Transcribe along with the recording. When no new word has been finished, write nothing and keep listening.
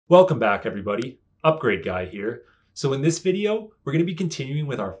Welcome back, everybody. Upgrade Guy here. So in this video, we're going to be continuing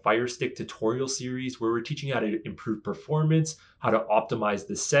with our Firestick tutorial series where we're teaching you how to improve performance, how to optimize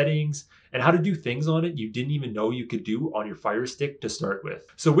the settings, and how to do things on it you didn't even know you could do on your Firestick to start with.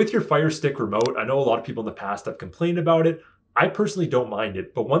 So with your Firestick remote, I know a lot of people in the past have complained about it. I personally don't mind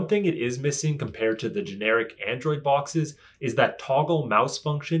it, but one thing it is missing compared to the generic Android boxes is that toggle mouse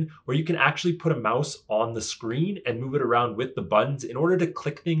function where you can actually put a mouse on the screen and move it around with the buttons in order to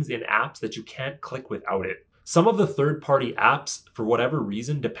click things in apps that you can't click without it. Some of the third-party apps, for whatever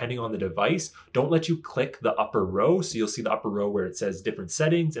reason, depending on the device, don't let you click the upper row. So you'll see the upper row where it says different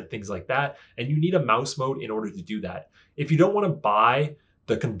settings and things like that. And you need a mouse mode in order to do that. If you don't want to buy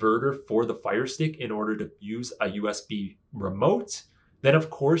the converter for the Firestick in order to use a USB remote, then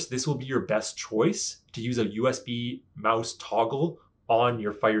of course this will be your best choice to use a USB mouse toggle on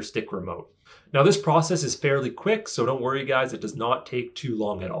your Firestick remote. Now this process is fairly quick, so don't worry guys, it does not take too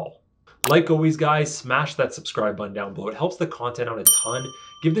long at all. Like always guys, smash that subscribe button down below. It helps the content out a ton.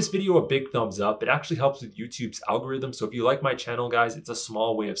 Give this video a big thumbs up. It actually helps with YouTube's algorithm. So if you like my channel guys, it's a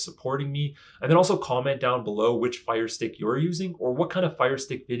small way of supporting me. And then also comment down below which Firestick you're using or what kind of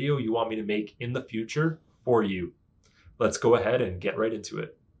Firestick video you want me to make in the future for you. Let's go ahead and get right into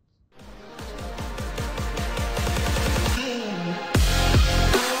it.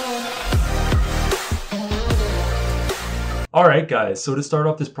 All right, guys, so to start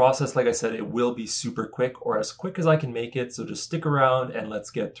off this process, like I said, it will be super quick or as quick as I can make it. So just stick around and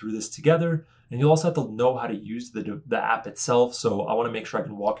let's get through this together. And you'll also have to know how to use the app itself. So I want to make sure I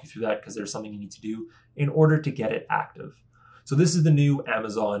can walk you through that because there's something you need to do in order to get it active. So this is the new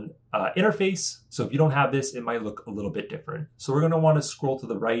Amazon interface. So if you don't have this, it might look a little bit different. So we're going to want to scroll to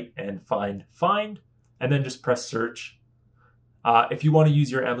the right and find, and then just press search. If you want to use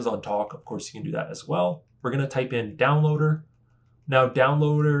your Amazon Talk, of course, you can do that as well. We're going to type in Downloader. Now,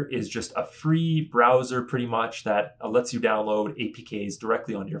 Downloader is just a free browser pretty much that lets you download APKs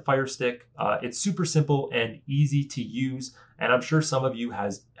directly onto your Firestick. It's super simple and easy to use, and I'm sure some of you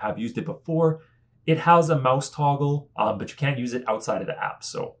have used it before. It has a mouse toggle, but you can't use it outside of the app.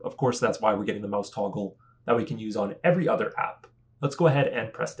 So, of course, that's why we're getting the mouse toggle that we can use on every other app. Let's go ahead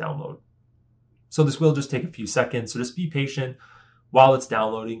and press download. So this will just take a few seconds, so just be patient while it's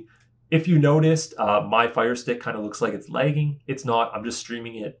downloading. If you noticed, my Firestick kind of looks like it's lagging. It's not. I'm just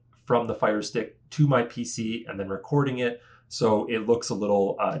streaming it from the Firestick to my PC and then recording it. So it looks a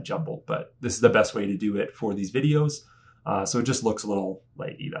little jumbled, but this is the best way to do it for these videos. So it just looks a little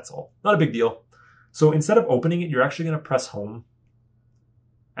laggy, that's all. Not a big deal. So instead of opening it, you're actually going to press home.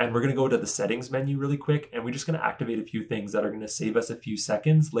 And we're going to go to the settings menu really quick. And we're just going to activate a few things that are going to save us a few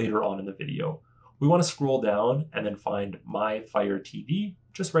seconds later on in the video. We want to scroll down and then find My Fire TV,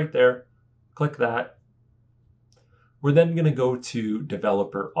 just right there. Click that. We're then going to go to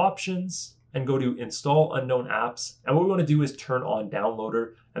Developer Options and go to Install Unknown Apps. And what we want to do is turn on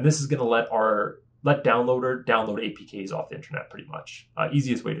Downloader. And this is going to let Downloader download APKs off the internet pretty much.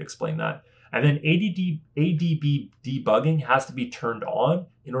 Easiest way to explain that. And then ADB debugging has to be turned on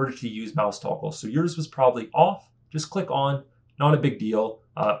in order to use mouse toggle. So yours was probably off. Just click on. Not a big deal.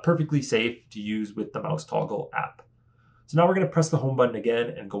 Perfectly safe to use with the mouse toggle app. So now we're going to press the home button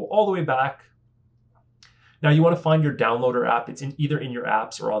again and go all the way back. Now you want to find your downloader app. It's either in your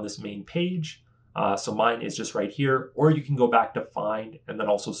apps or on this main page. So mine is just right here, or you can go back to find and then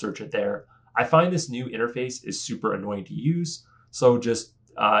also search it there. I find this new interface is super annoying to use. So just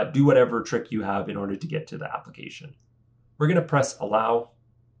do whatever trick you have in order to get to the application. We're going to press allow,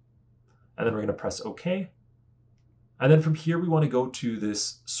 and then we're going to press OK. And then from here, we want to go to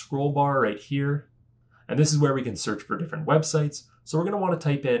this scroll bar right here. And this is where we can search for different websites. So we're going to want to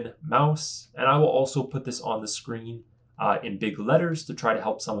type in mouse, and I will also put this on the screen in big letters to try to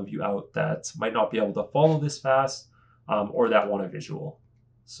help some of you out that might not be able to follow this fast or that want a visual.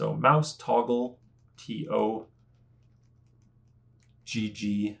 So mouse toggle, T-O-G-G-L-E.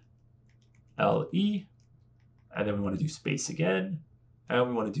 And then we want to do space again. And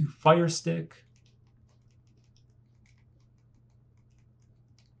we want to do Firestick.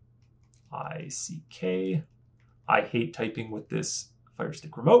 I-C-K. I hate typing with this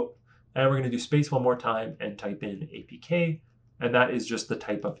Firestick remote. And we're going to do space one more time and type in APK. And that is just the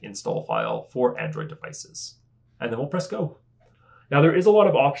type of install file for Android devices. And then we'll press go. Now there is a lot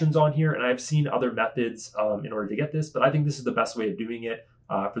of options on here, and I've seen other methods in order to get this, but I think this is the best way of doing it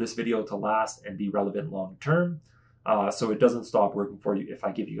for this video to last and be relevant long term. So it doesn't stop working for you if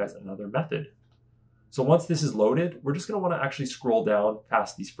I give you guys another method. So once this is loaded, we're just going to want to actually scroll down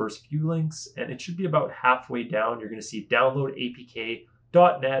past these first few links, and it should be about halfway down. You're going to see download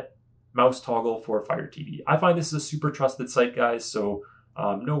APK.net mouse toggle for Fire TV. I find this is a super trusted site, guys, so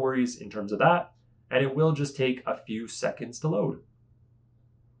No worries in terms of that. And it will just take a few seconds to load.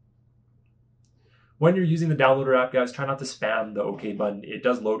 When you're using the downloader app, guys, try not to spam the OK button. It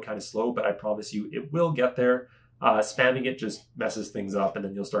does load kind of slow, but I promise you it will get there. Spamming it just messes things up, and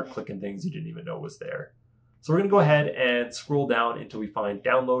then you'll start clicking things you didn't even know was there. So we're going to go ahead and scroll down until we find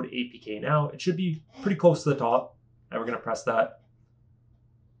download APK now. It should be pretty close to the top, and we're going to press that.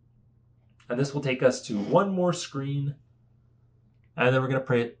 And this will take us to one more screen. And then we're going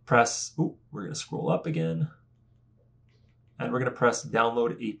to press, we're going to scroll up again. And we're going to press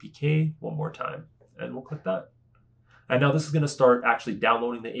download APK one more time. And we'll click that. And now this is going to start actually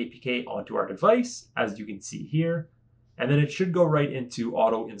downloading the APK onto our device, as you can see here. And then it should go right into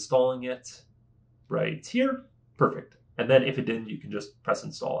auto installing it right here. Perfect. And then if it didn't, you can just press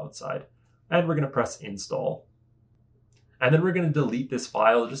install outside. And we're going to press install. And then we're going to delete this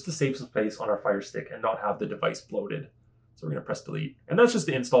file just to save some space on our Fire Stick and not have the device bloated. So we're going to press delete. And that's just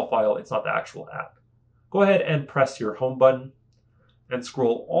the install file. It's not the actual app. Go ahead and press your home button and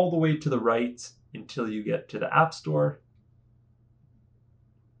scroll all the way to the right until you get to the App Store.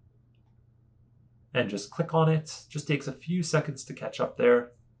 And just click on it. Just takes a few seconds to catch up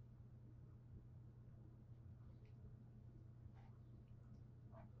there.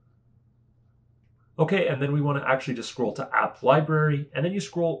 Okay, and then we want to actually just scroll to App Library, and then you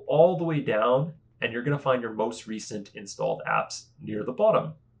scroll all the way down, and you're going to find your most recent installed apps near the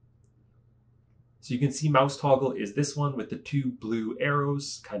bottom. So you can see Mouse Toggle is this one with the two blue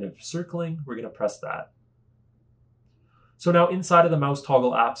arrows kind of circling. We're going to press that. So now inside of the Mouse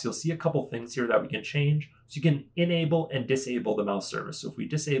Toggle apps, you'll see a couple things here that we can change. So you can enable and disable the mouse service. So if we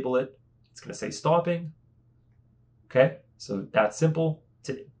disable it, it's going to say stopping. Okay, so that's simple.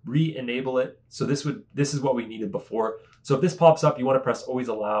 To re-enable it. So this is what we needed before. So if this pops up, you want to press always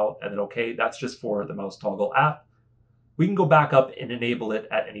allow and then okay. That's just for the Mouse Toggle app. We can go back up and enable it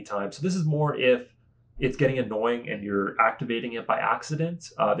at any time. So this is more if it's getting annoying and you're activating it by accident.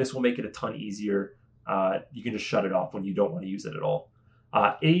 This will make it a ton easier. You can just shut it off when you don't want to use it at all.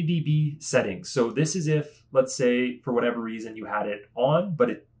 ADB settings. So this is if, let's say, for whatever reason you had it on,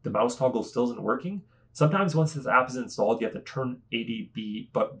 but the Mouse Toggle still isn't working. Sometimes once this app is installed, you have to turn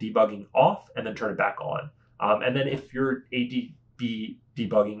ADB debugging off and then turn it back on. And then if your ADB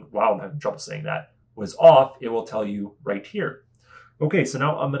debugging, wow, I'm having trouble saying that, was off, it will tell you right here. Okay, so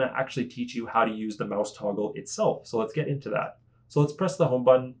now I'm going to actually teach you how to use the Mouse Toggle itself. So let's get into that. So let's press the home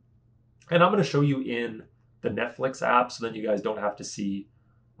button. And I'm going to show you in the Netflix app so then you guys don't have to see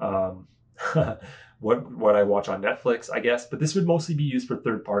what I watch on Netflix, I guess. But this would mostly be used for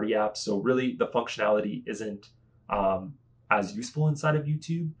third-party apps. So really the functionality isn't as useful inside of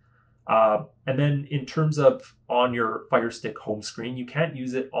YouTube. And then in terms of on your Fire Stick home screen, you can't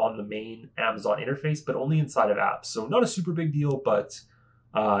use it on the main Amazon interface, but only inside of apps. So not a super big deal, but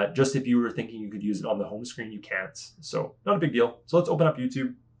just if you were thinking you could use it on the home screen, you can't. So not a big deal. So let's open up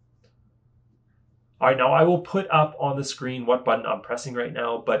YouTube. All right, now I will put up on the screen what button I'm pressing right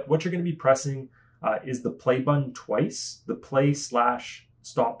now, but what you're going to be pressing is the play button twice, the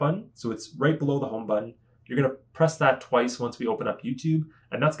play/stop button. So it's right below the home button. You're going to press that twice once we open up YouTube,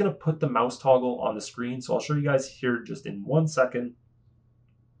 and that's going to put the Mouse Toggle on the screen. So I'll show you guys here just in 1 second.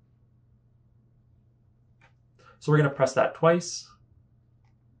 So we're going to press that twice.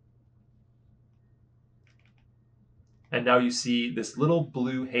 And now you see this little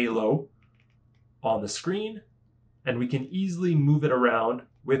blue halo on the screen, and we can easily move it around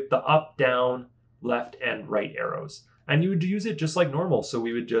with the up, down, left, and right arrows. And you would use it just like normal. So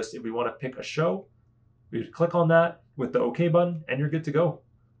we would just, if we want to pick a show, we would click on that with the OK button and you're good to go.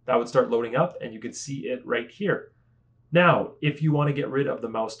 That would start loading up and you can see it right here. Now, if you want to get rid of the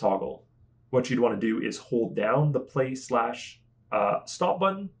Mouse Toggle, what you'd want to do is hold down the play/stop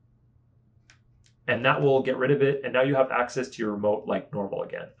button, and that will get rid of it. And now you have access to your remote like normal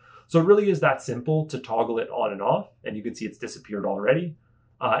again. So it really is that simple to toggle it on and off, and you can see it's disappeared already.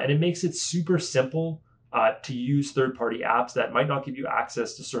 And it makes it super simple to use third-party apps that might not give you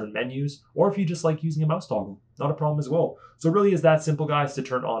access to certain menus, or if you just like using a mouse toggle, not a problem as well. So it really is that simple, guys, to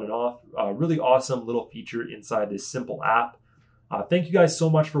turn on and off. Really awesome little feature inside this simple app. Thank you guys so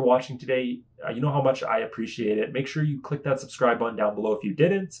much for watching today. You know how much I appreciate it. Make sure you click that subscribe button down below if you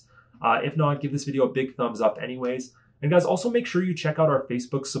didn't. If not, give this video a big thumbs up anyways. And guys, also make sure you check out our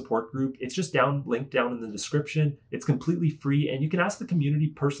Facebook support group. It's just linked down in the description. It's completely free, and you can ask the community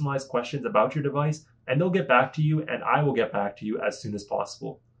personalized questions about your device, and they'll get back to you, and I will get back to you as soon as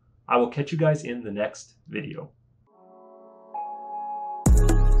possible. I will catch you guys in the next video.